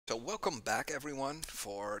So welcome back everyone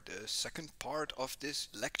for the second part of this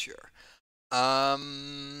lecture. I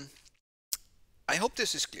hope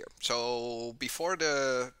this is clear. So before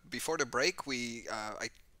the break, I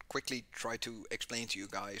quickly try to explain to you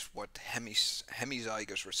guys what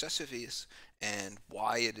hemizygous recessive is and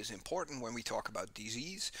why it is important when we talk about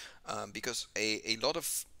disease. Because a lot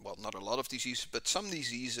of, well, not a lot of diseases, but some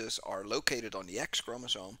diseases are located on the X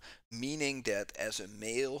chromosome, meaning that as a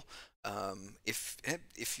male,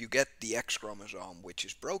 if you get the X chromosome which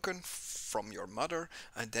is broken from your mother,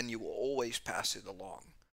 and then you will always pass it along.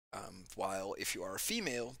 While if you are a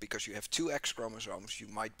female, because you have two X chromosomes, you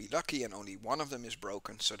might be lucky and only one of them is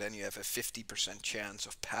broken, so then you have a 50% chance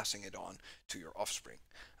of passing it on to your offspring,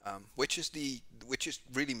 which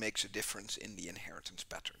really makes a difference in the inheritance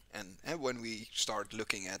pattern. And when we start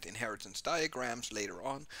looking at inheritance diagrams later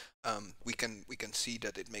on, we can see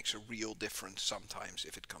that it makes a real difference sometimes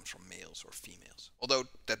if it comes from males or females. Although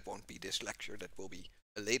that won't be this lecture, that will be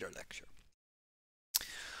a later lecture.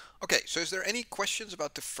 Okay, so is there any questions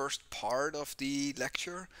about the first part of the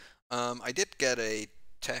lecture? I did get a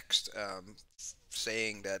text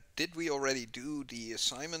saying that did we already do the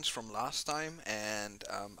assignments from last time, and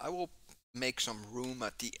I will make some room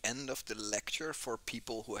at the end of the lecture for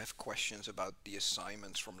people who have questions about the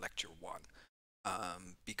assignments from lecture 1.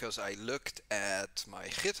 Because I looked at my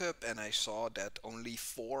GitHub and I saw that only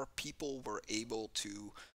 4 people were able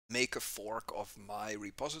to make a fork of my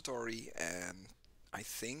repository, and I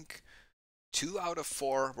think 2 out of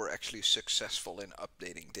 4 were actually successful in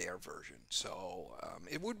updating their version. So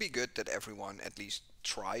it would be good that everyone at least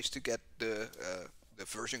tries to get the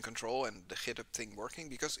version control and the GitHub thing working,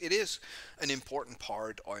 because it is an important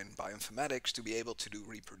part in bioinformatics to be able to do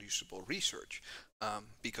reproducible research,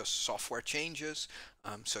 because software changes,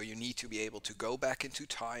 so you need to be able to go back into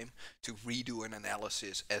time to redo an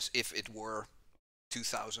analysis as if it were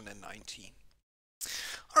 2019.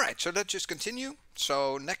 All right, so let's just continue.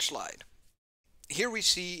 So next slide. Here we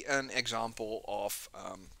see an example of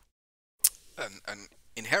an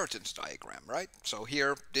inheritance diagram, right? So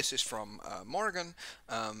here, this is from Morgan.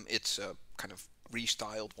 It's a kind of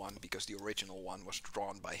restyled one because the original one was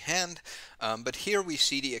drawn by hand. But here we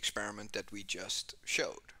see the experiment that we just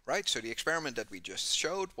showed, right? So the experiment that we just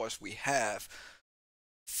showed was we have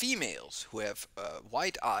females who have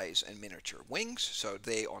white eyes and miniature wings. So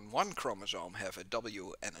they on one chromosome have a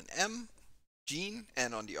W and an M gene,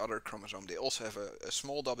 and on the other chromosome they also have a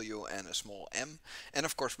small w and a small m. And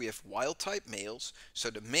of course we have wild type males, so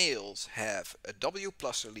the males have a W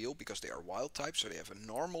plus allele because they are wild type, so they have a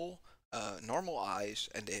normal eyes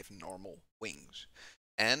and they have normal wings.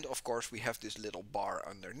 And of course we have this little bar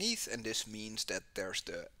underneath, and this means that there's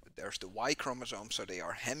the Y chromosome, so they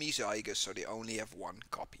are hemizygous, so they only have one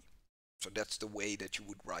copy. So that's the way that you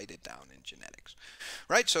would write it down in genetics,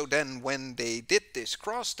 right? So then when they did this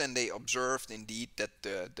cross, then they observed indeed that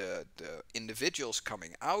the individuals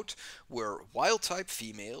coming out were wild type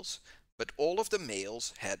females, but all of the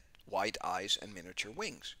males had white eyes and miniature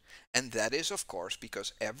wings. And that is of course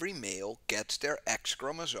because every male gets their X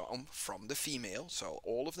chromosome from the female, so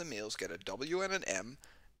all of the males get a W and an M,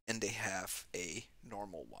 and they have a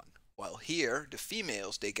normal one. While here, the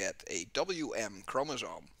females, they get a WM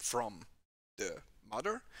chromosome from the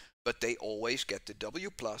mother, but they always get the W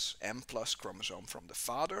plus, M plus chromosome from the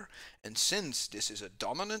father. And since this is a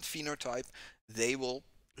dominant phenotype, they will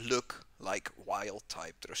look like wild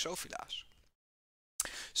type Drosophilas.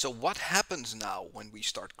 So what happens now when we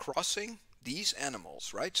start crossing these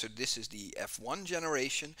animals, right? So this is the F1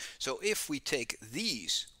 generation. So if we take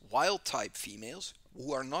these wild type females,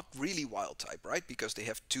 who are not really wild type, right? Because they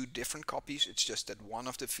have 2 different copies. It's just that one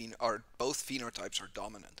of the both phenotypes are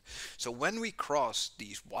dominant. So when we cross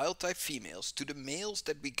these wild type females to the males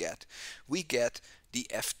that we get the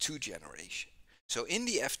F2 generation. So in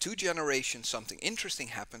the F2 generation, something interesting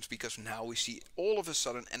happens, because now we see all of a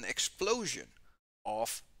sudden an explosion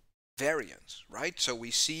of variants, right? So we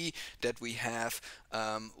see that we have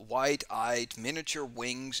wide-eyed miniature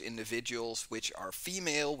wings individuals which are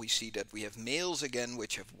female. We see that we have males again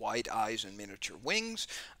which have wide eyes and miniature wings.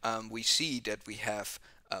 We see that we have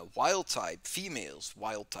wild-type females,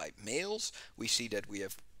 wild-type males. We see that we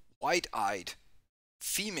have wide-eyed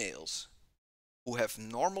females who have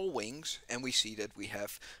normal wings, and we see that we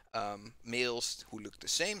have males who look the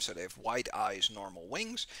same, so they have white eyes, normal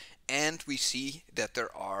wings. And we see that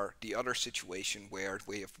there are the other situation where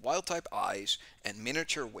we have wild type eyes and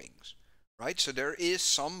miniature wings, right? So there is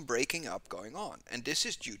some breaking up going on, and this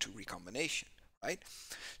is due to recombination, right?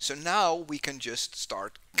 So now we can just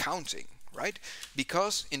start counting, right?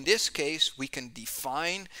 Because in this case, we can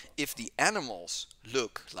define if the animals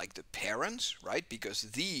look like the parents, right?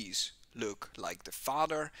 Because these look like the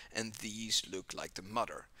father and these look like the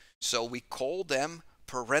mother. So we call them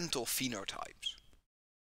parental phenotypes.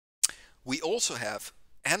 We also have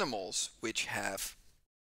animals which have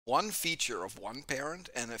one feature of one parent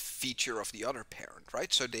and a feature of the other parent,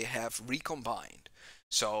 right? So they have recombined.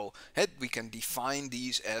 So we can define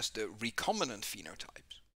these as the recombinant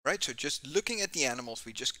phenotypes, right? So just looking at the animals,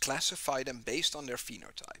 we just classify them based on their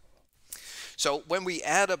phenotype. So when we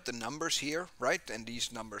add up the numbers here, right, and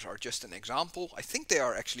these numbers are just an example, I think they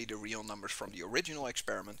are actually the real numbers from the original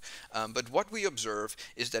experiment, but what we observe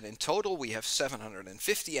is that in total we have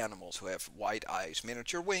 750 animals who have white eyes,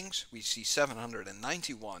 miniature wings. We see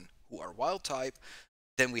 791 who are wild type.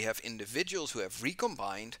 Then we have individuals who have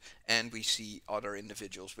recombined, and we see other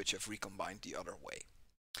individuals which have recombined the other way.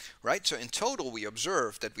 Right, so in total we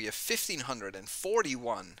observe that we have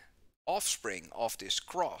 1,541 offspring of this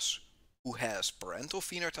cross who has parental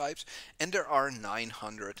phenotypes, and there are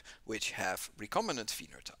 900 which have recombinant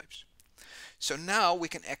phenotypes. So now we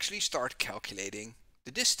can actually start calculating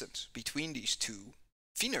the distance between these two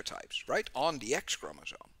phenotypes, right, on the X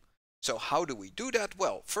chromosome. So how do we do that?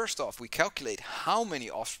 Well, first off, we calculate how many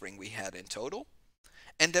offspring we had in total,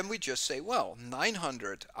 and then we just say, well,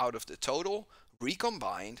 900 out of the total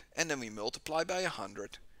recombined, and then we multiply by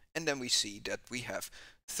 100, and then we see that we have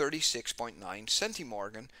 36.9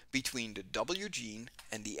 centimorgan between the W gene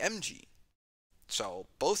and the M gene. So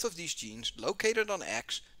both of these genes located on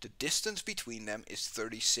X, the distance between them is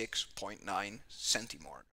 36.9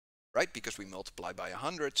 centimorgan, right? Because we multiply by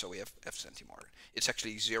 100, so we have F centimorgan. It's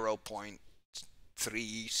actually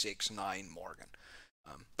 0.369 morgan.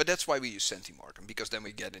 But that's why we use centimorgan, because then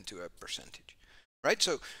we get into a percentage, right?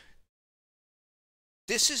 So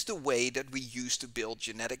this is the way that we used to build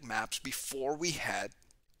genetic maps before we had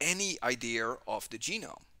any idea of the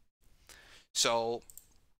genome. So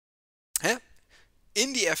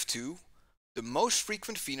in the F2, the most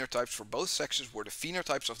frequent phenotypes for both sexes were the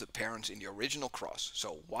phenotypes of the parents in the original cross.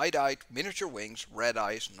 So wide-eyed, miniature wings, red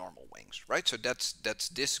eyes, normal wings, right? So that's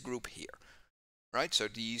this group here, right? So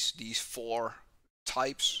these four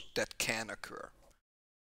types that can occur.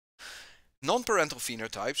 Non-parental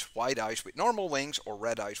phenotypes, white eyes with normal wings or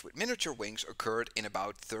red eyes with miniature wings, occurred in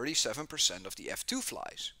about 37% of the F2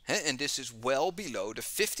 flies. And this is well below the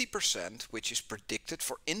 50% which is predicted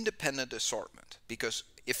for independent assortment. Because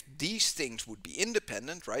if these things would be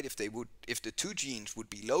independent, right, if the two genes would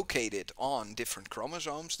be located on different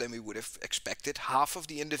chromosomes, then we would have expected half of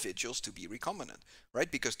the individuals to be recombinant, right?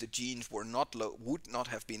 Because the genes would not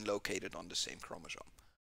have been located on the same chromosome.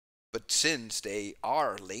 But since they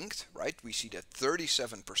are linked, right, we see that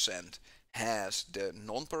 37% has the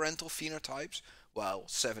non-parental phenotypes, while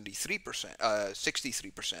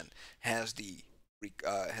 63% has the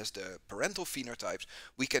parental phenotypes.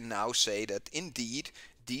 We can now say that indeed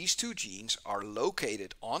these two genes are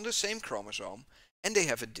located on the same chromosome, and they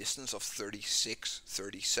have a distance of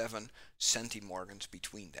 36-37 centimorgans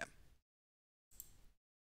between them.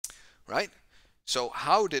 Right? So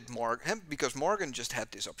how did Morgan, because Morgan just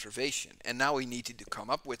had this observation, and now he needed to come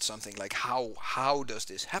up with something like how does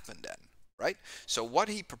this happen then, right? So what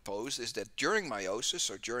he proposed is that during meiosis,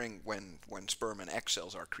 or during when sperm and egg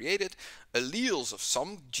cells are created, alleles of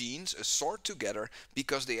some genes assort together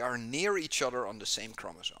because they are near each other on the same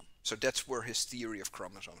chromosome. So that's where his theory of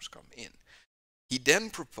chromosomes come in. He then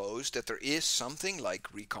proposed that there is something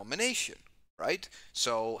like recombination, right?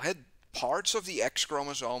 So parts of the X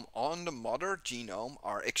chromosome on the mother genome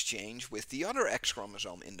are exchanged with the other X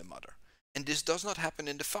chromosome in the mother. And this does not happen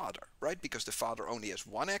in the father, right? Because the father only has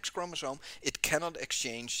one X chromosome. It cannot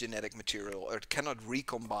exchange genetic material, or it cannot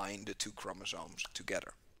recombine the two chromosomes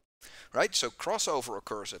together. Right, so crossover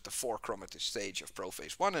occurs at the 4-chromatid stage of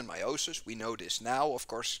prophase 1 in meiosis. We know this now, of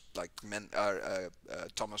course, like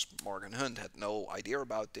Thomas Morgan Hunt had no idea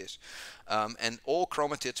about this. And all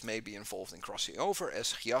chromatids may be involved in crossing over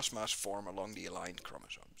as chiasmas form along the aligned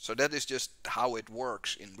chromosome. So that is just how it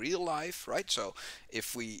works in real life, right? So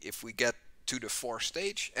if we get to the 4th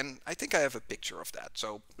stage, and I think I have a picture of that,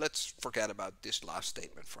 so let's forget about this last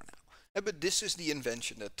statement for now. But this is the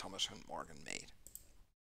invention that Thomas Hunt Morgan made.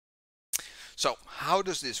 So how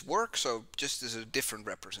does this work? So just as a different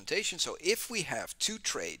representation, so if we have two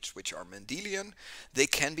traits which are Mendelian, they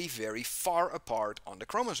can be very far apart on the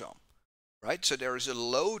chromosome, right? So there is a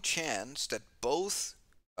low chance that both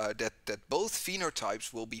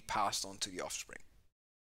phenotypes will be passed on to the offspring,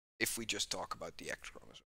 if we just talk about the X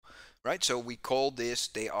chromosome, right? So we call this,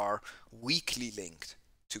 they are weakly linked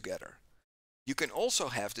together. You can also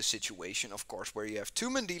have the situation, of course, where you have two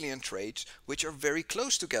Mendelian traits which are very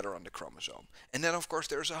close together on the chromosome. And then, of course,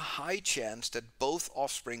 there's a high chance that both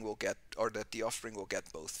offspring will get, or that the offspring will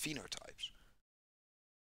get both phenotypes.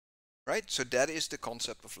 Right? So that is the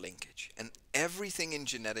concept of linkage. And everything in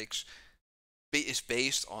genetics is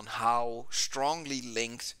based on how strongly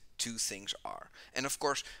linked two things are. And of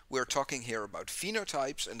course, we're talking here about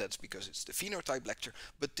phenotypes, and that's because it's the phenotype lecture,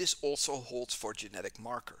 but this also holds for genetic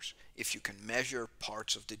markers. If you can measure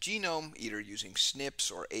parts of the genome, either using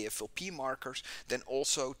SNPs or AFLP markers, then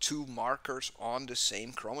also two markers on the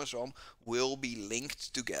same chromosome will be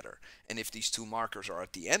linked together. And if these two markers are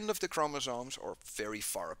at the end of the chromosomes or very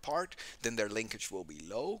far apart, then their linkage will be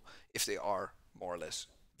low. If they are more or less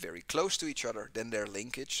very close to each other, then their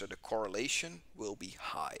linkage, so the correlation, will be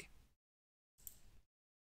high.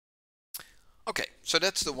 Okay, so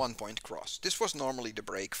that's the 1-point cross. This was normally the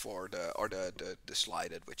break for the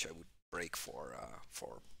slide at which I would break for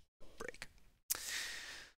break.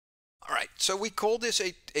 All right, so we call this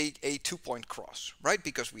a 2-point cross, right?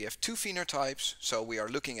 Because we have two phenotypes, so we are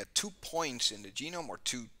looking at 2 points in the genome, or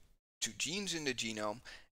two genes in the genome,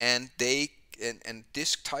 and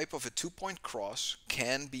this type of a 2-point cross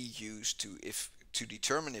can be used to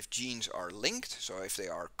determine if genes are linked, so if they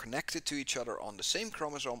are connected to each other on the same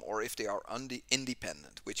chromosome, or if they are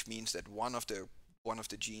independent, which means that one of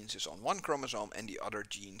the genes is on one chromosome and the other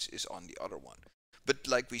genes is on the other one. But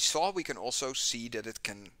like we saw, we can also see that it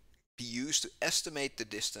can be used to estimate the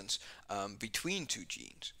distance between two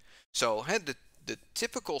genes. So the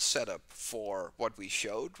typical setup for what we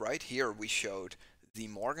showed, right here we showed the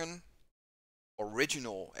Morgan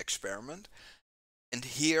original experiment, and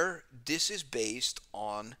here this is based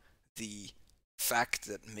on the fact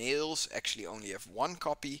that males actually only have 1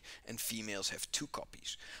 copy and females have 2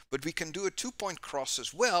 copies. But we can do a 2-point cross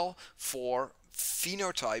as well for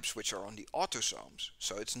phenotypes which are on the autosomes.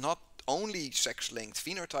 So it's not only sex-linked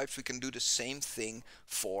phenotypes, we can do the same thing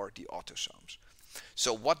for the autosomes.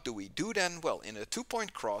 So what do we do then? Well, in a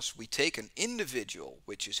 2-point cross, we take an individual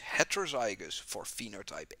which is heterozygous for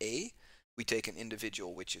phenotype A, we take an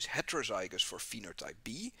individual which is heterozygous for phenotype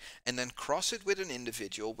B, and then cross it with an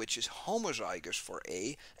individual which is homozygous for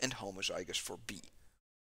A and homozygous for B.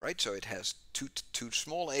 Right? So it has two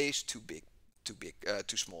small A's, two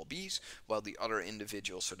small B's, while the other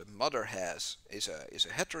individual, so the mother is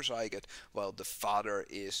a heterozygote, while the father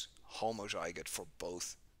is homozygote for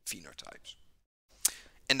both phenotypes.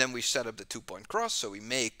 And then we set up the 2-point cross, so we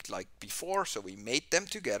make like before, so we mate them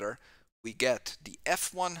together. We get the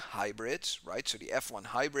F1 hybrids, right? So the F1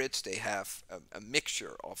 hybrids, they have a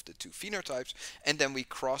mixture of the two phenotypes, and then we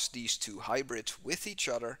cross these two hybrids with each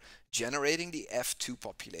other, generating the F2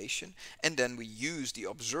 population, and then we use the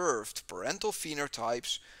observed parental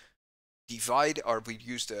phenotypes, we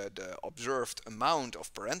use the observed amount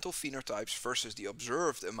of parental phenotypes versus the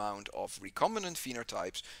observed amount of recombinant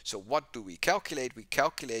phenotypes. So what do we calculate? We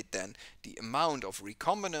calculate then the amount of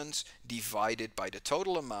recombinants divided by the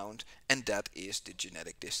total amount, and that is the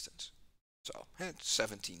genetic distance. So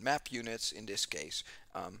 17 map units in this case.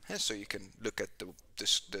 So you can look at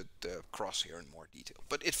the cross here in more detail.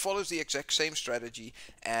 But it follows the exact same strategy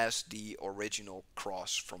as the original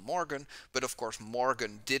cross from Morgan. But of course,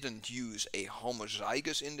 Morgan didn't use a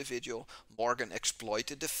homozygous individual. Morgan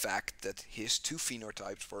exploited the fact that his two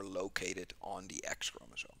phenotypes were located on the X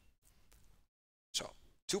chromosome. So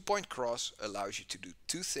 2-point cross allows you to do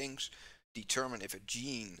two things: determine if a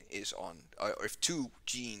gene is on, or if two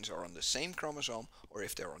genes are on the same chromosome, or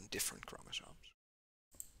if they're on different chromosomes.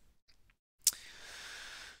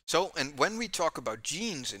 So, and when we talk about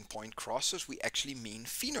genes in point crosses, we actually mean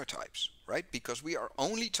phenotypes, right? Because we are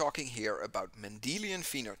only talking here about Mendelian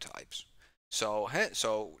phenotypes. So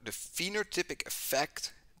the phenotypic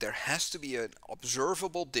effect, there has to be an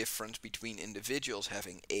observable difference between individuals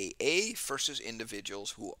having AA versus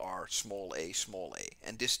individuals who are small a.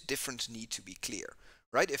 And this difference needs to be clear,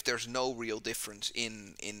 right? If there's no real difference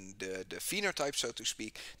in the phenotype, so to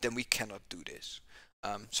speak, then we cannot do this.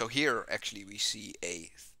 So here actually we see a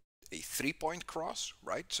 3-point cross,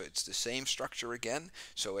 right? So it's the same structure again.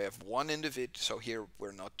 So we have one individual. So here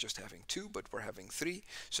we're not just having 2, but we're having 3.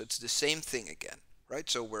 So it's the same thing again, right?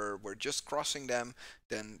 So we're just crossing them.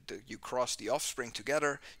 Then you cross the offspring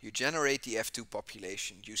together. You generate the F2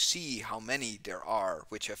 population. You see how many there are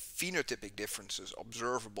which have phenotypic differences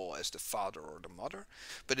observable as the father or the mother.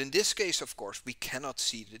 But in this case, of course, we cannot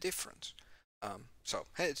see the difference. So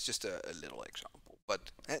it's just a little example.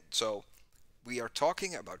 But so we are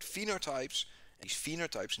talking about phenotypes, and these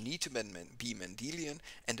phenotypes need to be Mendelian,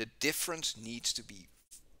 and the difference needs to be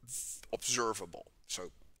observable.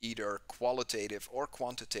 So either qualitative or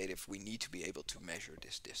quantitative, we need to be able to measure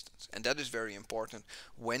this distance. And that is very important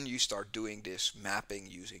when you start doing this mapping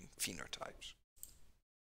using phenotypes.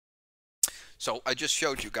 So I just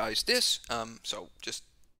showed you guys this, so just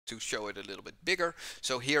to show it a little bit bigger.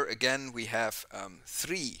 So here again we have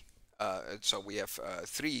three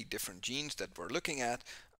different genes that we're looking at,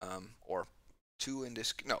 or two in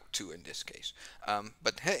this case.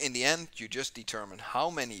 But in the end, you just determine how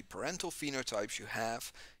many parental phenotypes you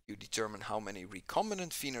have, you determine how many recombinant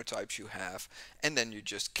phenotypes you have, and then you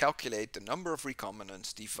just calculate the number of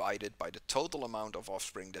recombinants divided by the total amount of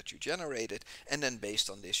offspring that you generated, and then based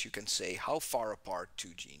on this you can say how far apart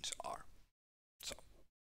two genes are. So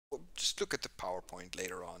we'll just look at the PowerPoint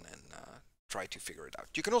later on and try to figure it out.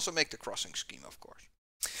 You can also make the crossing scheme, of course.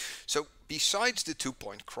 So besides the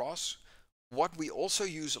 2-point cross, what we also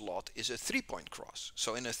use a lot is a 3-point cross.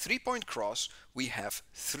 So in a 3-point cross, we have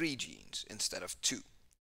 3 genes instead of 2.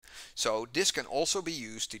 So this can also be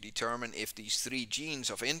used to determine if these 3 genes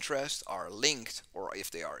of interest are linked or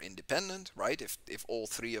if they are independent, right? If all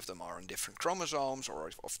 3 of them are on different chromosomes, or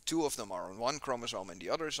if 2 of them are on one chromosome and the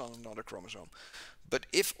other is on another chromosome. But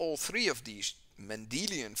if all 3 of these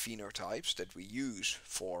Mendelian phenotypes that we use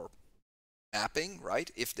for mapping,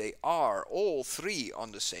 right, if they are all 3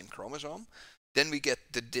 on the same chromosome, then we get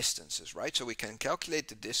the distances, right? So we can calculate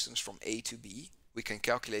the distance from A to B, we can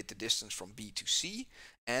calculate the distance from B to C,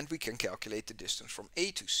 and we can calculate the distance from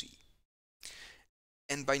A to C.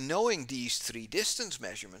 And by knowing these 3 distance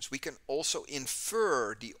measurements, we can also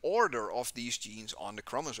infer the order of these genes on the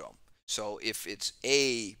chromosome. So if it's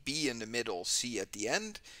A, B in the middle, C at the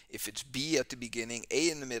end, if it's B at the beginning, A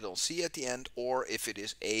in the middle, C at the end, or if it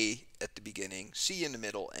is A at the beginning, C in the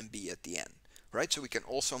middle, and B at the end, right? So we can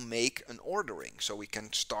also make an ordering, so we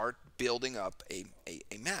can start building up a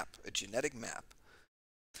map, a genetic map.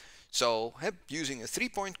 So using a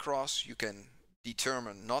 3-point cross, you can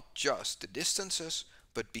determine not just the distances,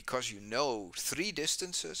 but because you know 3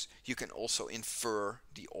 distances, you can also infer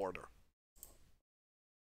the order.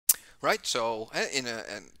 Right, so in a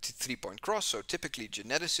 3-point cross, so typically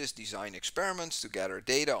geneticists design experiments to gather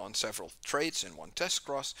data on several traits in one test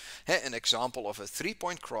cross. An example of a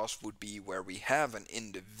 3-point cross would be where we have an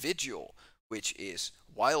individual which is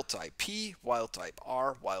wild type P, wild type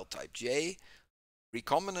R, wild type J,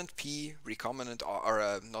 recombinant P, recombinant R,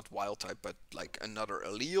 or not wild type, but like another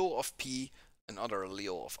allele of P, another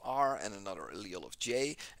allele of R, and another allele of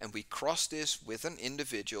J, and we cross this with an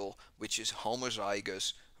individual which is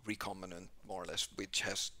homozygous recombinant, more or less, which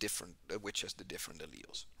has the different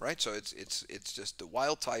alleles, right? So it's just the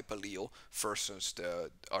wild type allele versus the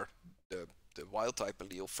wild type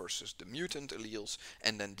allele versus the mutant alleles,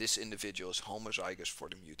 and then this individual is homozygous for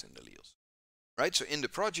the mutant alleles. Right, so in the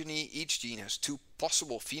progeny, each gene has 2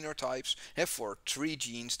 possible phenotypes. And for 3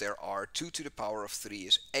 genes, there are 2 to the power of 3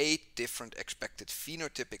 is 8 different expected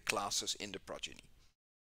phenotypic classes in the progeny,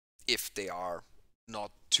 if they are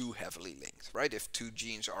not too heavily linked, right? If 2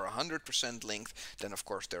 genes are 100% linked, then of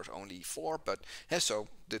course there's only 4, but so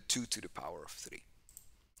the 2 to the power of 3.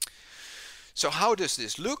 So how does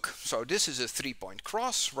this look? So this is a 3-point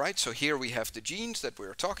cross, right? So here we have the genes that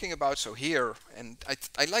we're talking about. So here, and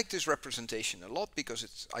I like this representation a lot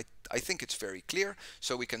because I think it's very clear.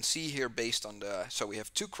 So we can see here based on so we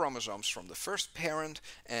have 2 chromosomes from the first parent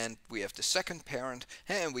and we have the second parent,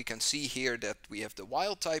 and we can see here that we have the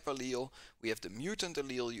wild type allele, we have the mutant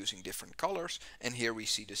allele using different colors, and here we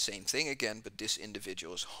see the same thing again, but this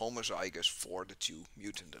individual is homozygous for the 2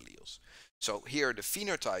 mutant alleles. So here the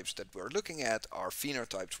phenotypes that we're looking at are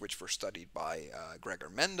phenotypes which were studied by Gregor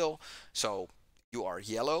Mendel. So you are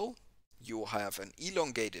yellow, you have an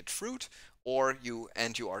elongated fruit, or you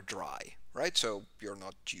are dry, right? So you're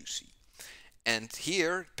not juicy. And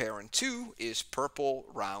here parent 2 is purple,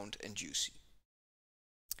 round, and juicy.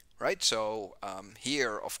 Right? So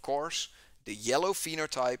here, of course, the yellow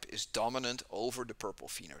phenotype is dominant over the purple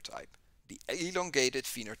phenotype. The elongated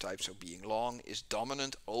phenotype, so being long, is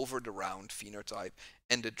dominant over the round phenotype,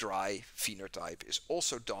 and the dry phenotype is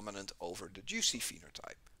also dominant over the juicy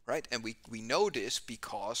phenotype, right? And we know this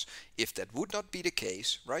because if that would not be the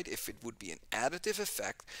case, right, if it would be an additive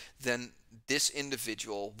effect, then this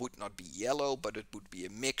individual would not be yellow, but it would be a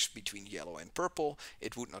mix between yellow and purple.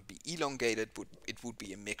 It would not be elongated, but it would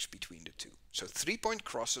be a mix between the 2. So 3-point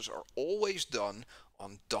crosses are always done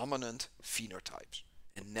on dominant phenotypes,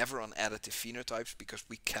 and never on additive phenotypes, because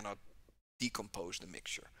we cannot decompose the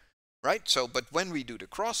mixture, right? So, but when we do the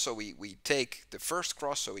cross, so we take the first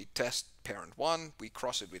cross, so we test parent 1, we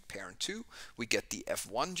cross it with parent 2, we get the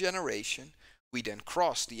F1 generation, We then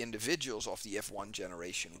cross the individuals of the F1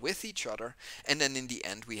 generation with each other, and then in the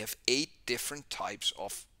end we have 8 different types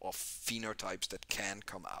of phenotypes that can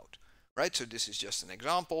come out. Right, so this is just an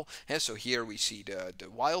example. And so here we see the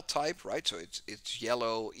wild type, right? So it's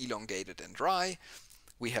yellow, elongated, and dry.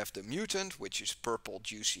 We have the mutant, which is purple,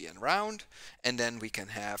 juicy, and round, and then we can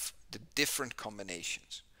have the different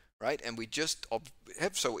combinations, right? And we just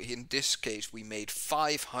have, so in this case we made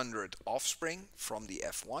 500 offspring from the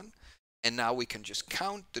F1, and now we can just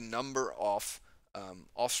count the number of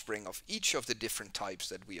offspring of each of the different types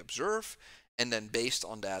that we observe, and then based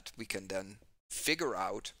on that we can then figure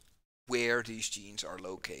out where these genes are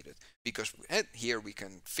located, because here we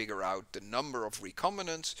can figure out the number of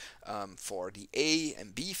recombinants for the A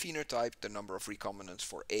and B phenotype, the number of recombinants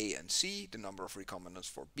for A and C, the number of recombinants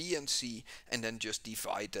for B and C, and then just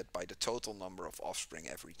divide that by the total number of offspring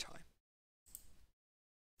every time.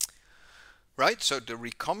 Right, so the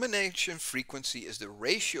recombination frequency is the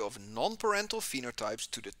ratio of non-parental phenotypes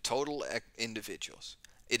to the total individuals.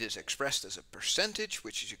 It is expressed as a percentage,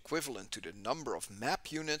 which is equivalent to the number of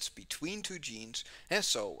map units between two genes. And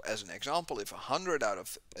so, as an example, if 100 out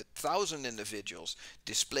of 1,000 individuals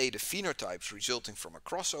display the phenotypes resulting from a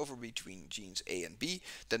crossover between genes A and B,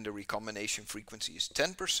 then the recombination frequency is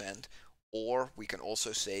 10%, or we can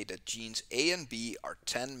also say that genes A and B are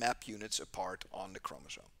 10 map units apart on the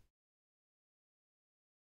chromosome.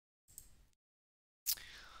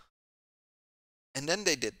 And then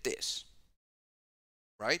they did this.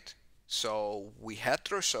 Right? So we had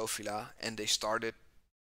Drosophila, and they started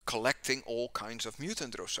collecting all kinds of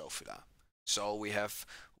mutant Drosophila. So we have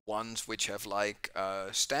ones which have like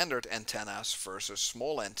standard antennas versus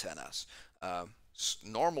small antennas,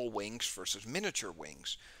 normal wings versus miniature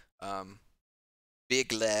wings,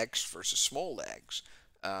 big legs versus small legs,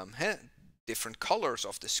 different colors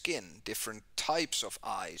of the skin, different types of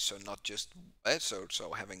eyes, so not just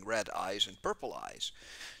so having red eyes and purple eyes.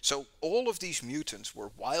 So all of these mutants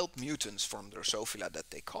were wild mutants from Drosophila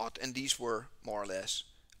that they caught, and these were more or less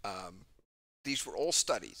these were all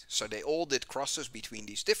studied. So they all did crosses between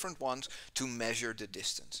these different ones to measure the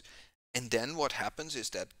distance. And then what happens is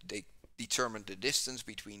that they determine the distance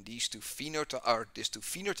between these two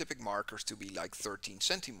phenotypic markers to be like 13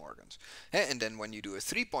 centimorgans. And then when you do a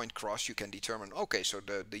 3-point cross, you can determine, okay, so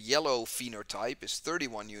the yellow phenotype is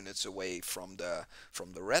 31 units away from the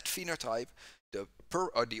red phenotype.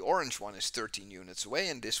 The orange one is 13 units away,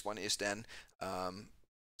 and this one is then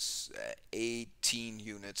 18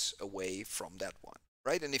 units away from that one,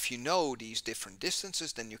 right? And if you know these different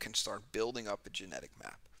distances, then you can start building up a genetic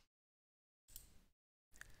map.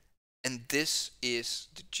 And this is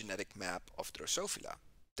the genetic map of Drosophila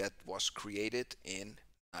that was created in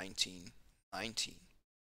 1919.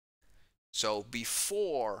 So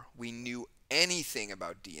before we knew anything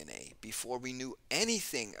about DNA, before we knew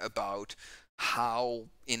anything about how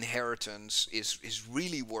inheritance is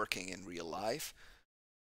really working in real life,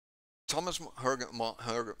 Thomas Hunt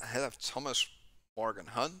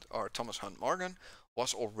Morgan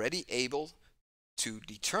was already able to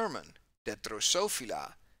determine that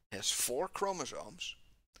Drosophila has 4 chromosomes.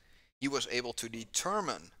 He was able to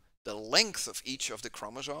determine the length of each of the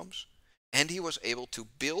chromosomes, and he was able to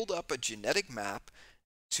build up a genetic map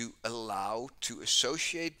to allow to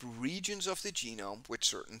associate regions of the genome with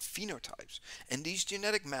certain phenotypes. And these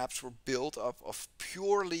genetic maps were built up of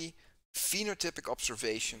purely phenotypic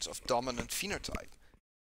observations of dominant phenotype.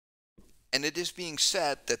 And it is being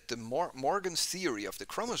said that the Morgan's theory of the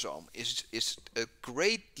chromosome is a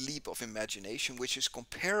great leap of imagination, which is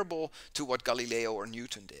comparable to what Galileo or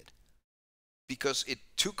Newton did. Because it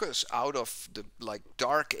took us out of the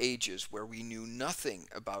dark ages where we knew nothing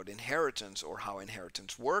about inheritance or how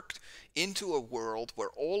inheritance worked, into a world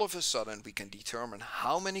where all of a sudden we can determine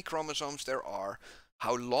how many chromosomes there are,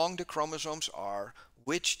 how long the chromosomes are,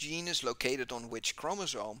 which gene is located on which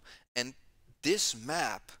chromosome, and this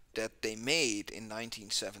map that they made in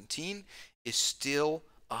 1917 is still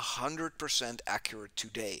 100% accurate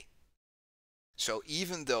today. So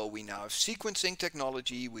even though we now have sequencing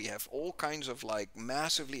technology, we have all kinds of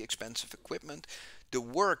massively expensive equipment, the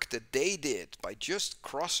work that they did by just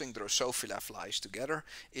crossing Drosophila flies together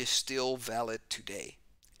is still valid today.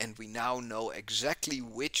 And we now know exactly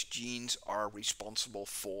which genes are responsible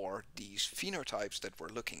for these phenotypes that we're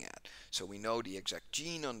looking at. So we know the exact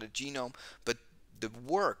gene on the genome, but the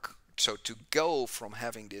work, so to go from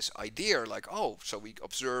having this idea so we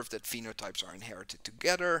observe that phenotypes are inherited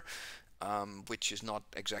together, which is not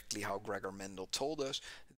exactly how Gregor Mendel told us.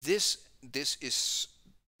 This is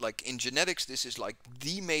in genetics, this is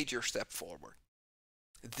the major step forward.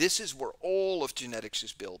 This is where all of genetics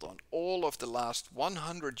is built on. All of the last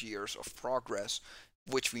 100 years of progress,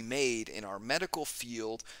 which we made in our medical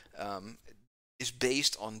field, is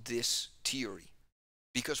based on this theory.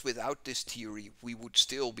 Because without this theory, we would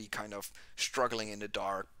still be kind of struggling in the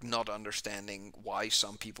dark, not understanding why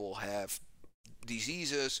some people have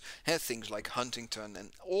diseases, have things like Huntington, and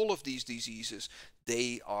all of these diseases,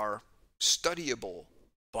 they are studyable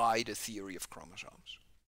by the theory of chromosomes.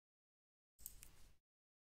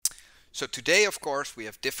 So today, of course, we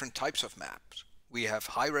have different types of maps. We have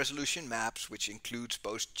high-resolution maps, which includes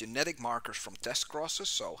both genetic markers from test crosses.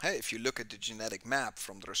 So, hey, if you look at the genetic map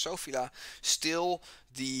from Drosophila, still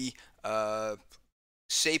the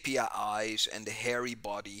sepia eyes and the hairy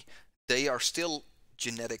body, they are still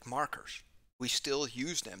genetic markers. We still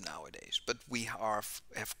use them nowadays, but we have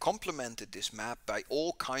complemented this map by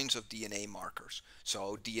all kinds of DNA markers.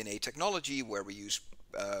 So DNA technology, where we use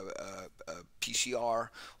PCR,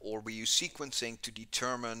 or we use sequencing to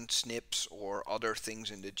determine SNPs or other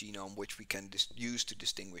things in the genome which we can use to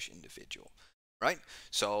distinguish individual. Right?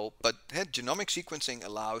 So, but genomic sequencing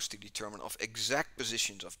allows to determine of exact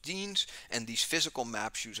positions of genes, and these physical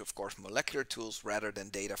maps use, of course, molecular tools rather than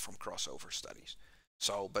data from crossover studies.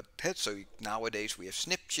 So, so nowadays we have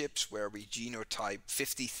SNP chips where we genotype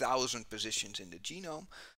 50,000 positions in the genome.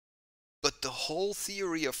 But the whole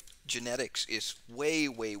theory of genetics is way,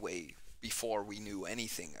 way, way before we knew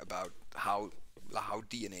anything about how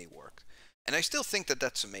DNA worked. And I still think that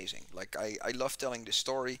that's amazing. Like, I love telling this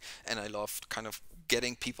story, and I love kind of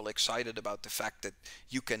getting people excited about the fact that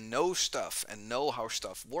you can know stuff and know how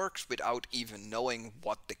stuff works without even knowing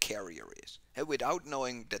what the carrier is. And without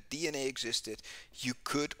knowing that DNA existed, you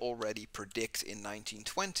could already predict in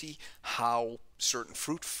 1920 how certain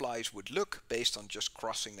fruit flies would look based on just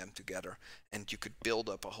crossing them together. And you could build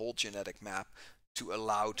up a whole genetic map to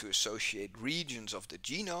allow to associate regions of the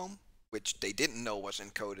genome, which they didn't know was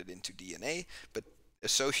encoded into DNA, but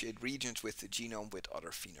associate regions with the genome with other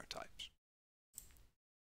phenotypes.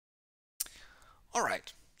 All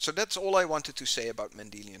right, so that's all I wanted to say about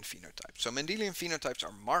Mendelian phenotypes. So Mendelian phenotypes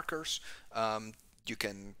are markers. You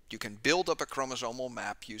can build up a chromosomal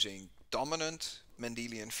map using dominant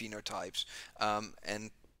Mendelian phenotypes,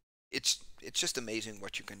 and it's just amazing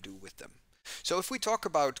what you can do with them. So if we talk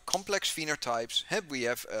about complex phenotypes, we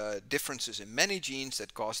have differences in many genes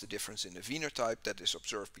that cause the difference in the phenotype that is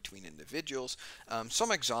observed between individuals.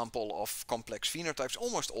 Some example of complex phenotypes: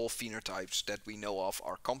 almost all phenotypes that we know of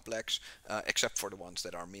are complex, except for the ones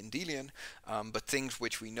that are Mendelian. But things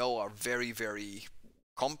which we know are very, very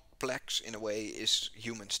complex in a way is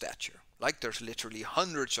human stature. Like, there's literally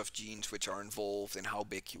hundreds of genes which are involved in how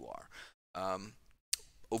big you are.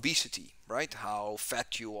 Obesity, right? How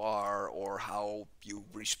fat you are or how you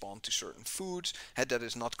respond to certain foods, that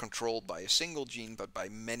is not controlled by a single gene but by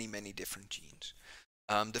many, many different genes.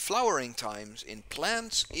 The flowering times in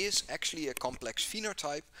plants is actually a complex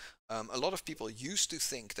phenotype. A lot of people used to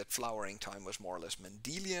think that flowering time was more or less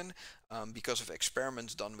Mendelian because of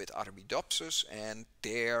experiments done with AaBbCs, and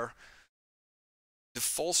the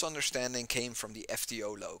false understanding came from the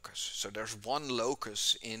FTO locus. So there's one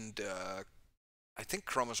locus in the, I think,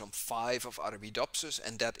 chromosome 5 of AaBbCs,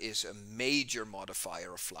 and that is a major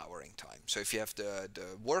modifier of flowering time. So if you have the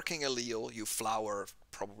working allele, you flower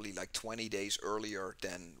probably like 20 days earlier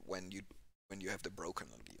than when you have the broken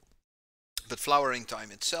allele. But flowering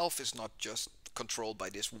time itself is not just controlled by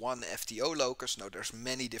this one FTO locus. No, there's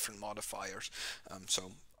many different modifiers.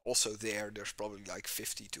 So also there's probably like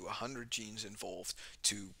 50 to 100 genes involved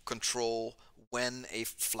to control when a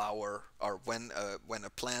flower, or when a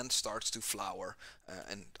plant starts to flower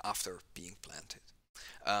and after being planted.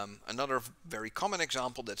 Another very common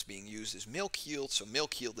example that's being used is milk yield. So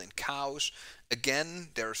milk yield in cows. Again,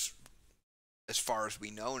 there's, as far as we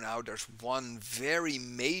know now, there's one very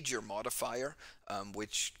major modifier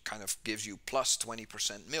which kind of gives you plus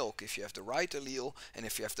 20% milk if you have the right allele, and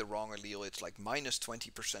if you have the wrong allele, it's like minus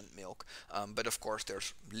 20% milk. But of course,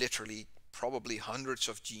 there's literally probably hundreds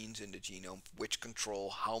of genes in the genome which control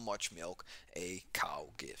how much milk a cow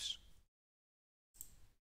gives.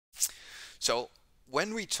 So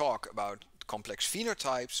when we talk about complex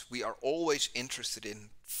phenotypes, we are always interested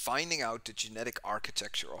in finding out the genetic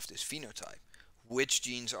architecture of this phenotype. Which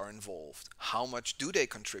genes are involved? How much do they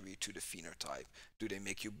contribute to the phenotype? Do they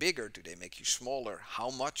make you bigger? Do they make you smaller? How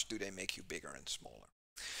much do they make you bigger and smaller?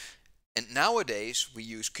 And nowadays we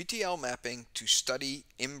use QTL mapping to study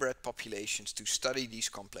inbred populations, to study these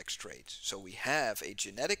complex traits. So we have a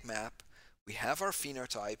genetic map, we have our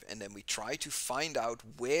phenotype, and then we try to find out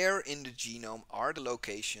where in the genome are the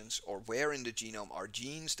locations, or where in the genome are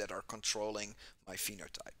genes that are controlling my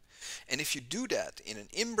phenotype. And if you do that in an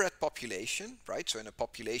inbred population, right, so in a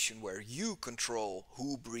population where you control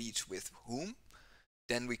who breeds with whom,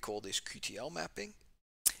 then we call this QTL mapping.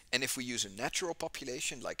 And if we use a natural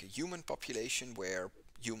population, like a human population, where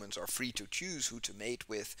humans are free to choose who to mate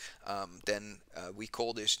with, then we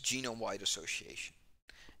call this genome-wide association.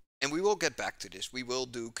 And we will get back to this. We will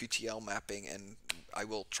do QTL mapping, and I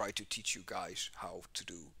will try to teach you guys how to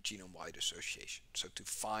do genome-wide association. So to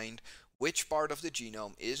find which part of the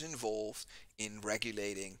genome is involved in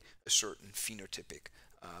regulating a certain phenotypic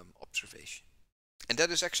observation. And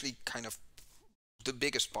that is actually kind of the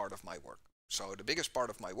biggest part of my work. So the biggest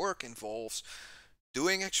part of my work involves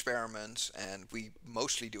doing experiments, and we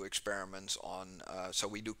mostly do experiments on, so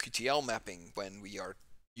we do QTL mapping when we are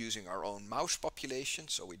using our own mouse population.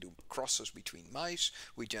 So we do crosses between mice,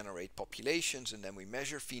 we generate populations, and then we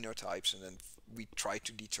measure phenotypes, and then we try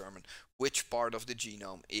to determine which part of the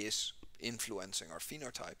genome is influencing our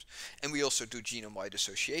phenotypes. And we also do genome-wide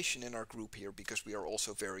association in our group here, because we are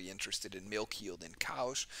also very interested in milk yield in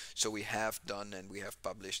cows. So we have done and we have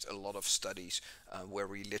published a lot of studies where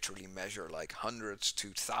we literally measure like hundreds to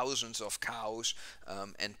thousands of cows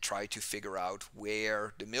and try to figure out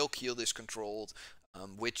where the milk yield is controlled,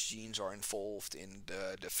 which genes are involved in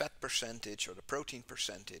the fat percentage or the protein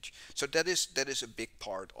percentage. So that is a big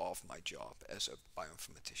part of my job as a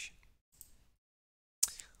bioinformatician.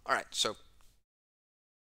 All right, so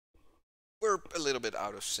we're a little bit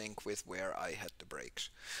out of sync with where I had the breaks.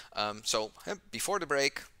 So before the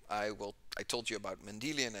break, I told you about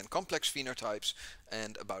Mendelian and complex phenotypes,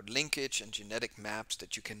 and about linkage and genetic maps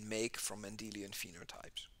that you can make from Mendelian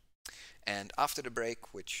phenotypes. And after the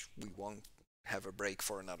break, which we won't have a break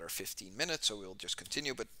for another 15 minutes, so we'll just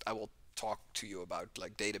continue, but I will talk to you about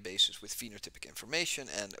like databases with phenotypic information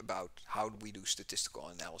and about how we do statistical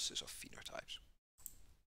analysis of phenotypes.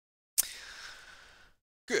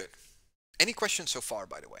 Good. Any questions so far,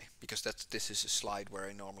 by the way? Because this is a slide where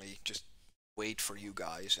I normally just wait for you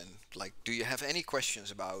guys, and like, do you have any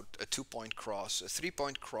questions about a 2-point cross, a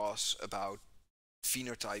 3-point cross, about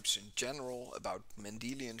phenotypes in general, about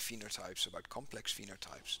Mendelian phenotypes, about complex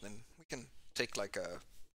phenotypes? Then we can take like a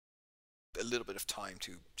little bit of time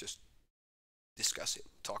to just discuss it,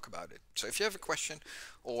 talk about it. So if you have a question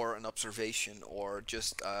or an observation, or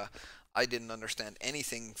just I didn't understand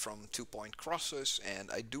anything from 2-point crosses and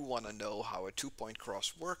I do want to know how a 2-point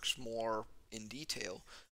cross works more in detail,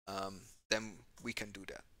 then we can do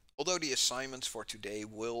that. Although the assignments for today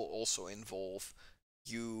will also involve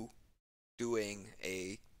you doing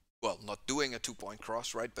well, not doing a 2-point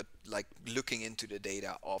cross, right, but like looking into the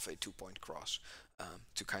data of a 2-point cross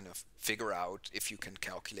to kind of figure out if you can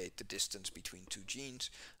calculate the distance between two genes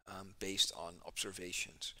based on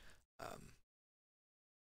observations.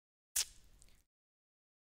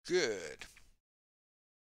 Good.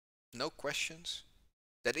 No questions?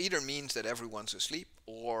 That either means that everyone's asleep,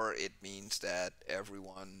 or it means that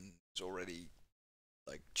everyone is already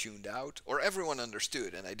like tuned out, or everyone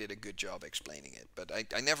understood and I did a good job explaining it. But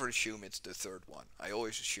I never assume it's the third one. I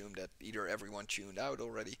always assume that either everyone tuned out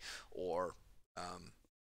already, or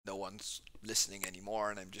no one's listening anymore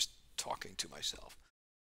and I'm just talking to myself,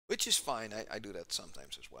 which is fine. I do that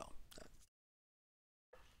sometimes as well.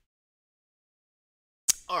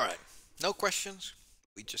 All right, no questions.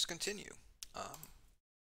 We just continue.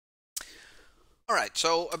 All right,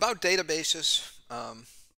 so about databases,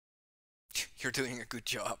 you're doing a good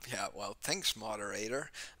job. Yeah, well, thanks, moderator.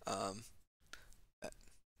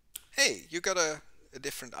 Hey, you got a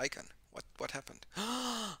different icon. What happened?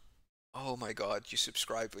 Oh my God, you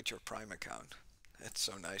subscribed with your Prime account. That's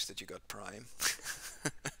so nice that you got Prime.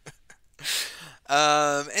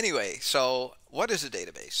 Anyway, so what is a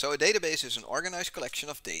database? So a database is an organized collection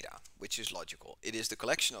of data, which is logical. It is the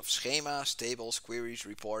collection of schemas, tables, queries,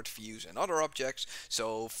 reports, views, and other objects.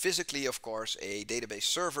 So physically, of course, a database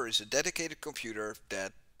server is a dedicated computer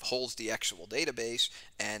that holds the actual database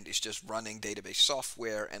and is just running database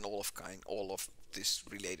software and all of this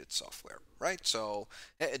related software, right? So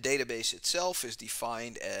a database itself is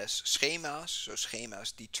defined as schemas. So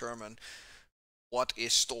schemas determine what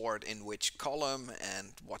is stored in which column and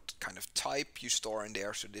what kind of type you store in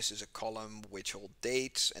there. So this is a column which holds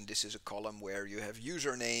dates, and this is a column where you have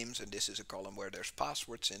usernames, and this is a column where there's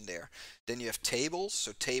passwords in there. Then you have tables.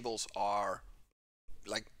 So tables are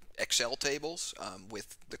like Excel tables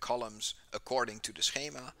with the columns according to the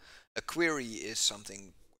schema. A query is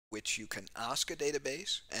something which you can ask a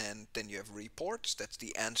database, and then you have reports. That's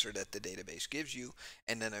the answer that the database gives you.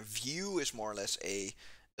 And then a view is more or less a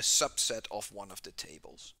subset of one of the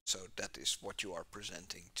tables. So that is what you are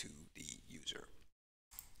presenting to the user.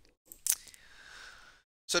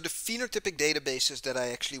 So the phenotypic databases that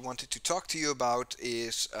I actually wanted to talk to you about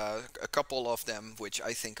is a couple of them which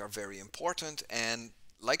I think are very important, and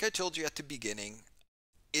like I told you at the beginning,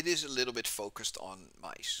 it is a little bit focused on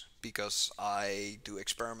mice because I do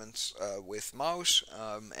experiments with mouse,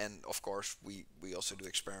 and of course we also do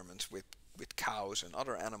experiments with cows and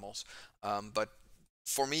other animals. But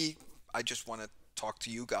for me, I just want to talk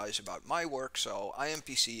to you guys about my work. So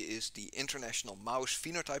IMPC is the International Mouse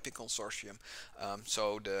Phenotyping Consortium.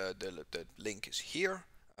 So the link is here.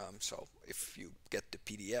 So if you get the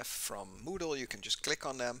PDF from Moodle, you can just click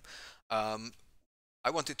on them. I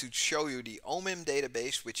wanted to show you the OMIM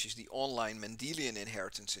database, which is the online Mendelian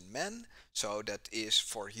inheritance in men. So that is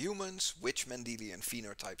for humans, which Mendelian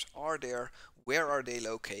phenotypes are there, where are they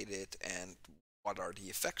located, and what are the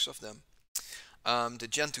effects of them. The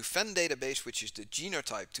Gen2Phen database, which is the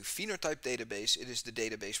genotype to phenotype database, it is the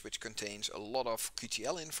database which contains a lot of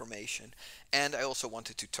QTL information. And I also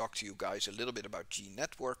wanted to talk to you guys a little bit about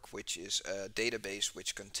GeneNetwork, which is a database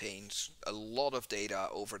which contains a lot of data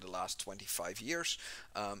over the last 25 years.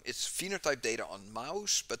 It's phenotype data on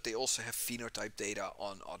mouse, but they also have phenotype data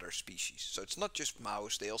on other species. So it's not just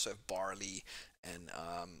mouse, they also have barley and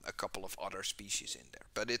a couple of other species in there.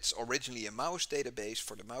 But it's originally a mouse database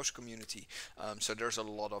for the mouse community, so there's a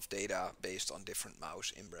lot of data based on different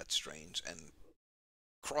mouse inbred strains and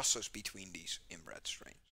crosses between these inbred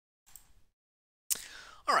strains.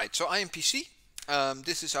 Alright, so IMPC,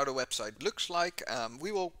 this is how the website looks like.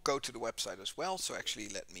 We will go to the website as well, so actually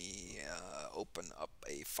let me open up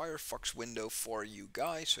a Firefox window for you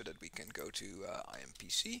guys so that we can go to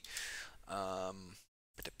IMPC.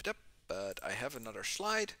 But I have another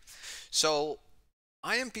slide. So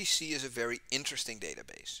IMPC is a very interesting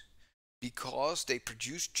database because they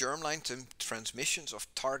produce germline transmissions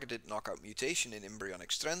of targeted knockout mutation in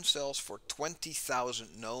embryonic stem cells for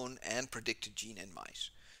 20,000 known and predicted gene in mice.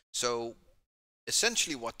 So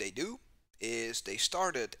essentially what they do is they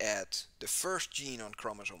started at the first gene on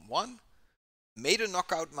chromosome 1, made a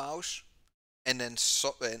knockout mouse, and then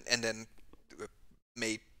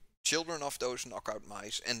made children of those knockout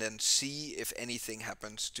mice and then see if anything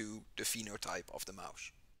happens to the phenotype of the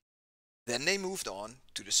mouse. Then they moved on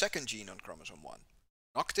to the second gene on chromosome 1,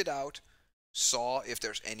 knocked it out, saw if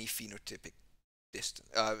there's any phenotypic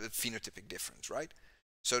difference, right?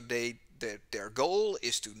 So their goal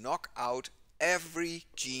is to knock out every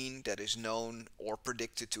gene that is known or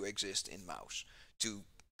predicted to exist in mouse to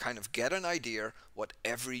kind of get an idea what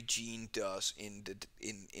every gene does in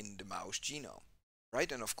the mouse genome. Right,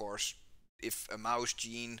 and of course, if a mouse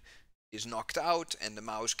gene is knocked out and the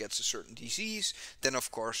mouse gets a certain disease, then of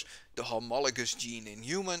course the homologous gene in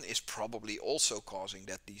human is probably also causing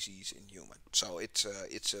that disease in human. So it's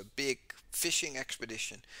a big fishing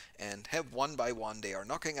expedition, and one by one they are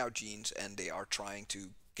knocking out genes and they are trying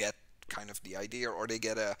to get kind of the idea, or they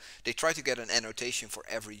try to get an annotation for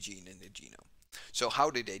every gene in the genome. So how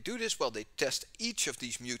did they do this? Well, they test each of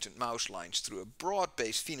these mutant mouse lines through a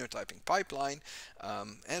broad-based phenotyping pipeline.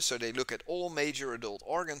 And so they look at all major adult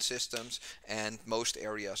organ systems and most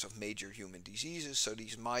areas of major human diseases. So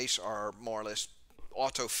these mice are more or less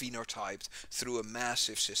auto-phenotyped through a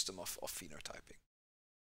massive system of phenotyping.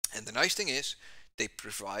 And the nice thing is, they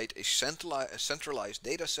provide a centralized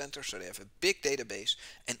data center, so they have a big database,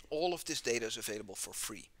 and all of this data is available for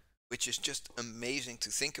free, which is just amazing to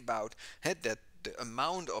think about, that the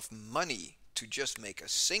amount of money to just make a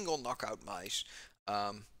single knockout mice,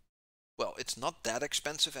 well, it's not that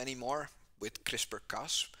expensive anymore with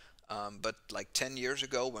CRISPR-Cas, but like 10 years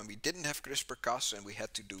ago when we didn't have CRISPR-Cas and we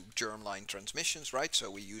had to do germline transmissions, right? So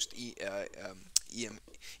we used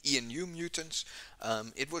ENU mutants,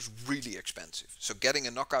 it was really expensive. So getting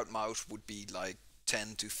a knockout mouse would be like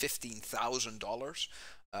 $10,000 to $15,000.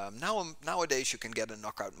 Nowadays you can get a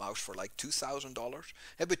knockout mouse for like $2,000.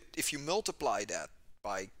 But if you multiply that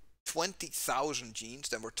by 20,000 genes,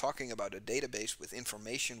 then we're talking about a database with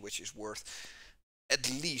information which is worth at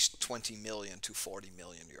least 20 million to 40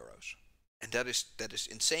 million euros. And that is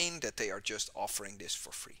insane that they are just offering this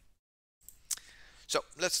for free. So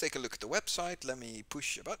let's take a look at the website. Let me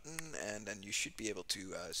push a button and then you should be able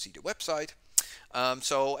to see the website.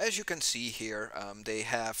 So as you can see here, they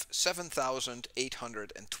have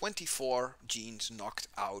 7,824 genes knocked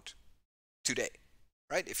out today,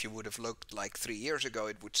 right? If you would have looked like 3 years ago,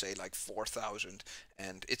 it would say like 4,000,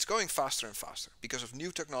 and it's going faster and faster because of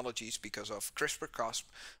new technologies, because of CRISPR-Cas.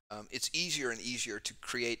 It's easier and easier to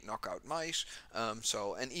create knockout mice,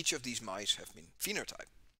 and each of these mice have been phenotyped.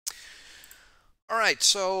 All right,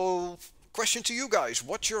 so question to you guys: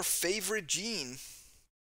 what's your favorite gene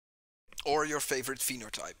or your favorite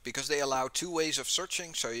phenotype, because they allow two ways of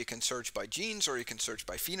searching. So you can search by genes or you can search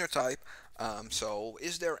by phenotype. So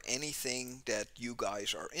is there anything that you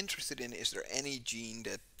guys are interested in? Is there any gene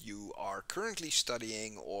that you are currently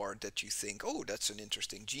studying or that you think, oh, that's an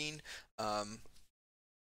interesting gene?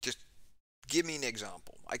 Just give me an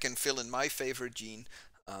example. I can fill in my favorite gene,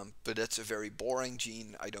 but that's a very boring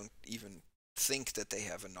gene. I don't even think that they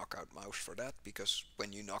have a knockout mouse for that, because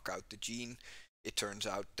when you knock out the gene, it turns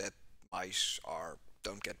out that mice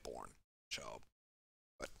don't get born. So,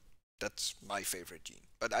 but that's my favorite gene.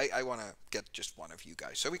 But I want to get just one of you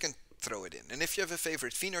guys, so we can throw it in. And if you have a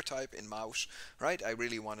favorite phenotype in mouse, right? I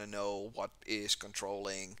really want to know what is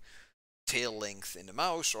controlling tail length in the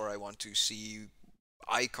mouse, or I want to see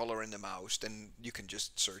eye color in the mouse, then you can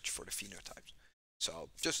just search for the phenotypes. So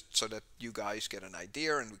just so that you guys get an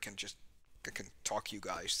idea, and I can talk you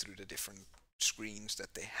guys through the different screens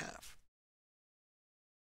that they have.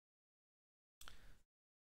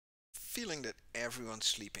 Feeling that everyone's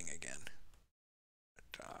sleeping again.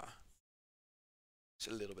 But, it's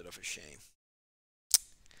a little bit of a shame.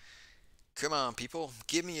 Come on, people,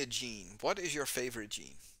 give me a gene. What is your favorite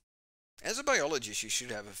gene? As a biologist, you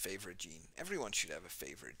should have a favorite gene. Everyone should have a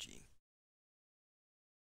favorite gene.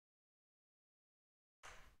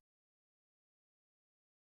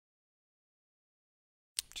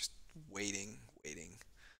 Just waiting.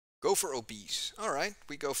 Go for obese. All right,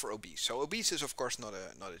 we go for obese. So obese is of course not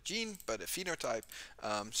a gene, but a phenotype.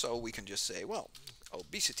 So we can just say, well,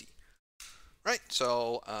 obesity, right?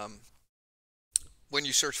 So when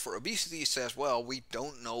you search for obesity, it says, well, we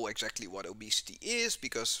don't know exactly what obesity is,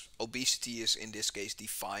 because obesity is in this case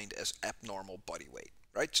defined as abnormal body weight,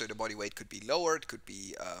 right? So the body weight could be lower, it could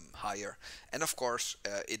be higher. And of course,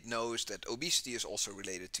 it knows that obesity is also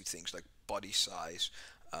related to things like body size.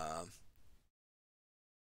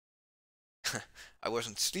 I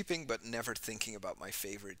wasn't sleeping, but never thinking about my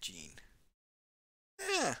favorite gene.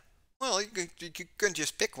 Yeah. Well, you can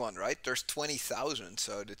just pick one, right? There's 20,000,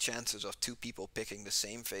 so the chances of two people picking the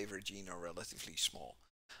same favorite gene are relatively small.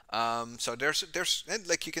 So and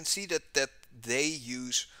like you can see that they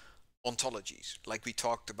use ontologies. Like we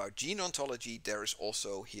talked about gene ontology, there is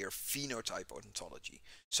also here phenotype ontology.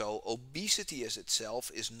 So obesity as itself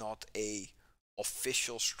is not a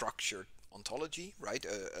official structured ontology, right?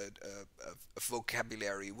 A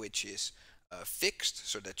vocabulary which is fixed,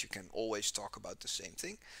 so that you can always talk about the same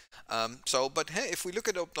thing. But hey, if we look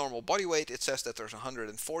at abnormal body weight, it says that there's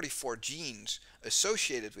 144 genes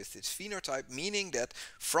associated with this phenotype, meaning that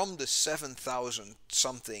from the 7,000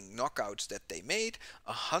 something knockouts that they made,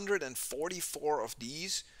 144 of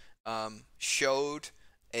these showed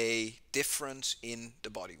a difference in the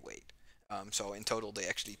body weight. So in total, they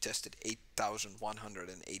actually tested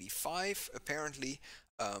 8,185 apparently.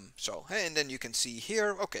 And then you can see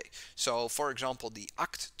here, okay, so for example, the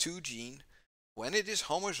ACT2 gene, when it is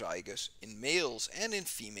homozygous in males and in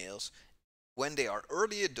females, when they are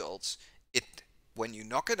early adults, when you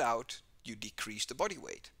knock it out, you decrease the body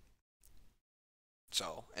weight.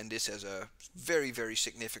 So, and this has a very, very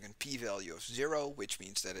significant p-value of 0, which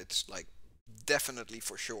means that it's like definitely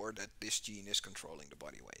for sure that this gene is controlling the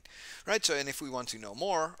body weight, right? So, and if we want to know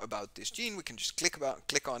more about this gene, we can just click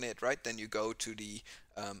on it, right? Then you go to the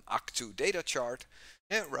ACT2 data chart,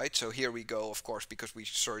 yeah, right? So here we go, of course, because we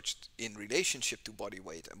searched in relationship to body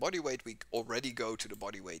weight and body weight, we already go to the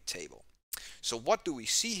body weight table. So what do we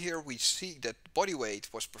see here? We see that body weight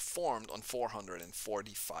was performed on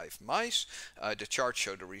 445 mice. The chart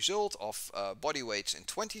showed the result of body weights in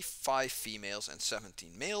 25 females and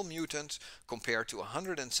 17 male mutants compared to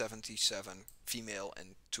 177 female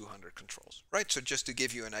and 200 controls, right? So just to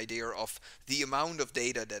give you an idea of the amount of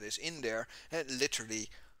data that is in there, literally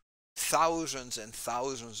thousands and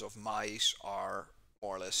thousands of mice are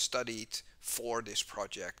more or less studied for this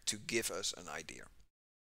project to give us an idea.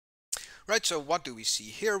 Right, so what do we see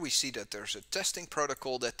here? We see that there's a testing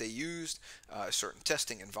protocol that they used, a certain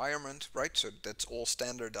testing environment, right? So that's all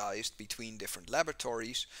standardized between different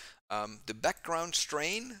laboratories. The background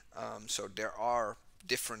strain, so there are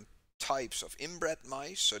different types of inbred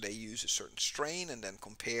mice, so they use a certain strain and then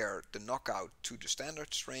compare the knockout to the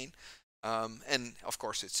standard strain. And of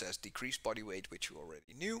course it says decreased body weight, which you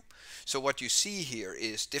already knew. So what you see here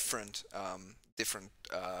is different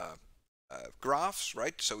graphs,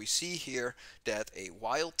 right? So we see here that a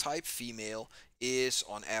wild type female is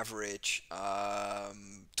on average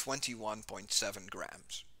 21.7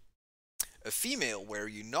 grams. A female where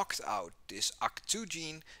you knocked out this ACT2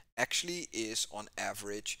 gene actually is on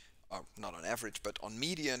average, not on average, but on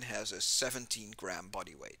median has a 17 gram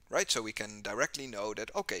body weight, right? So we can directly know that,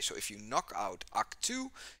 okay, so if you knock out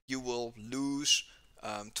ACT2, you will lose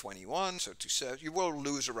 21, so you will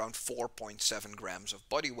lose around 4.7 grams of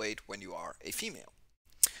body weight when you are a female.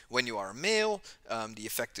 When you are a male, the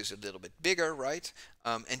effect is a little bit bigger, right?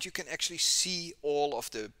 And you can actually see all of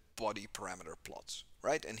the body parameter plots,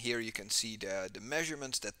 right? And here you can see the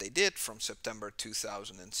measurements that they did from September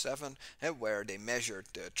 2007, where they measured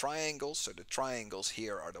the triangles. So the triangles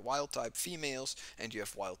here are the wild type females, and you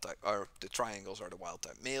have wild type, or the triangles are the wild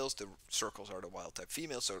type males, the circles are the wild type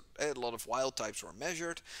females. So a lot of wild types were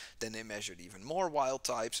measured. Then they measured even more wild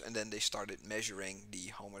types, and then they started measuring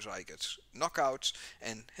the homozygous knockouts.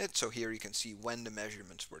 And so here you can see when the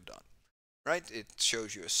measurements were done. Right, it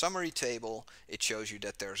shows you a summary table. It shows you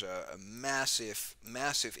that there's a massive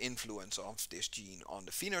influence of this gene on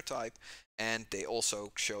the phenotype, and they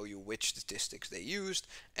also show you which statistics they used,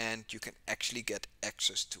 and you can actually get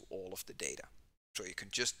access to all of the data. So you can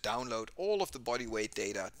just download all of the body weight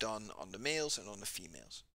data done on the males and on the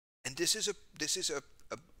females. And this is a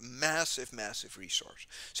massive resource.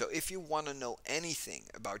 So if you want to know anything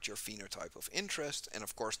about your phenotype of interest, and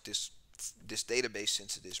of course this database,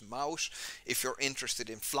 since it is mouse, if you're interested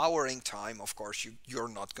in flowering time, of course you're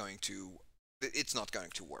not going to, it's not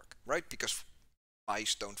going to work, right? Because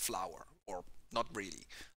mice don't flower, or not really.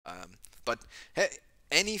 But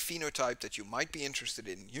any phenotype that you might be interested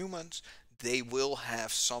in humans, they will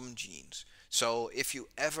have some genes. So if you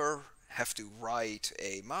ever have to write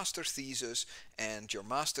a master's thesis and your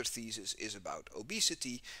master's thesis is about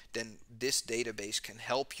obesity, then this database can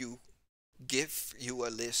help you, give you a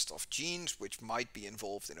list of genes which might be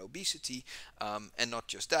involved in obesity, and not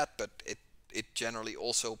just that, but it generally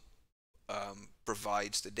also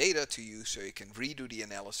provides the data to you, so you can redo the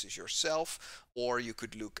analysis yourself, or you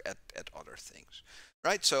could look at other things.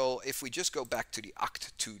 Right, so if we just go back to the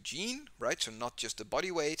ACT2 gene, right, so not just the body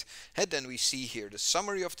weight, then we see here the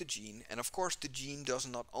summary of the gene, and of course the gene does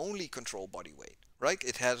not only control body weight, right,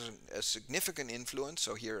 it has a significant influence.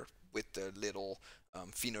 So here with the little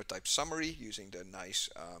phenotype summary using the nice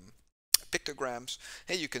pictograms,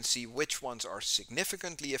 you can see which ones are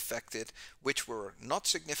significantly affected, which were not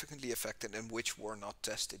significantly affected, and which were not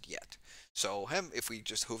tested yet. So if we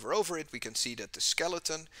just hover over it, we can see that the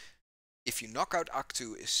skeleton, if you knock out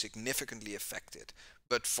ACT2, is significantly affected.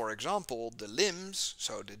 But for example, the limbs,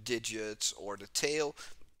 so the digits or the tail,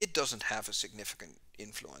 it doesn't have a significant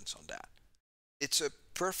influence on that. It's a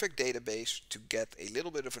perfect database to get a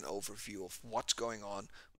little bit of an overview of what's going on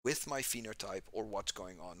with my phenotype, or what's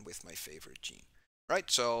going on with my favorite gene. Right,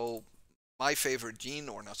 so my favorite gene,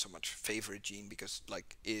 or not so much favorite gene, because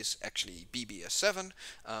is actually BBS7.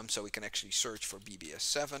 So we can actually search for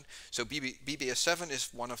BBS7. So BBS7 is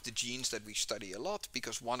one of the genes that we study a lot,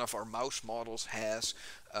 because one of our mouse models has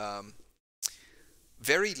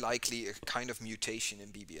very likely a kind of mutation in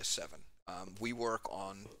BBS7. We work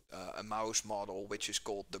on a mouse model which is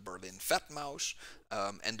called the Berlin fat mouse,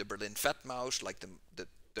 and the Berlin fat mouse, like the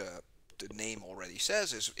name already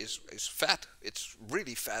says, is fat. It's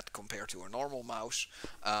really fat compared to a normal mouse.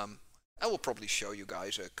 I will probably show you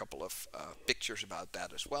guys a couple of pictures about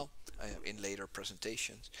that as well in later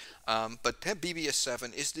presentations. But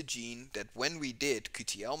BBS7 is the gene that when we did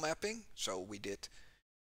QTL mapping, so we did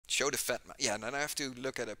show the fat mouse. Yeah, and then I have to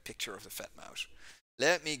look at a picture of the fat mouse.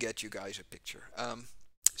 Let me get you guys a picture.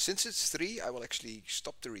 Since it's 3, I will actually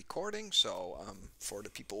stop the recording. So for the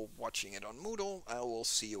people watching it on Moodle, I will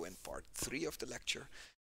see you in part 3 of the lecture.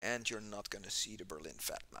 And you're not going to see the Berlin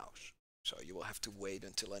fat mouse. So you will have to wait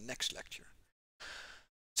until the next lecture.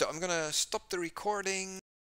 So I'm going to stop the recording.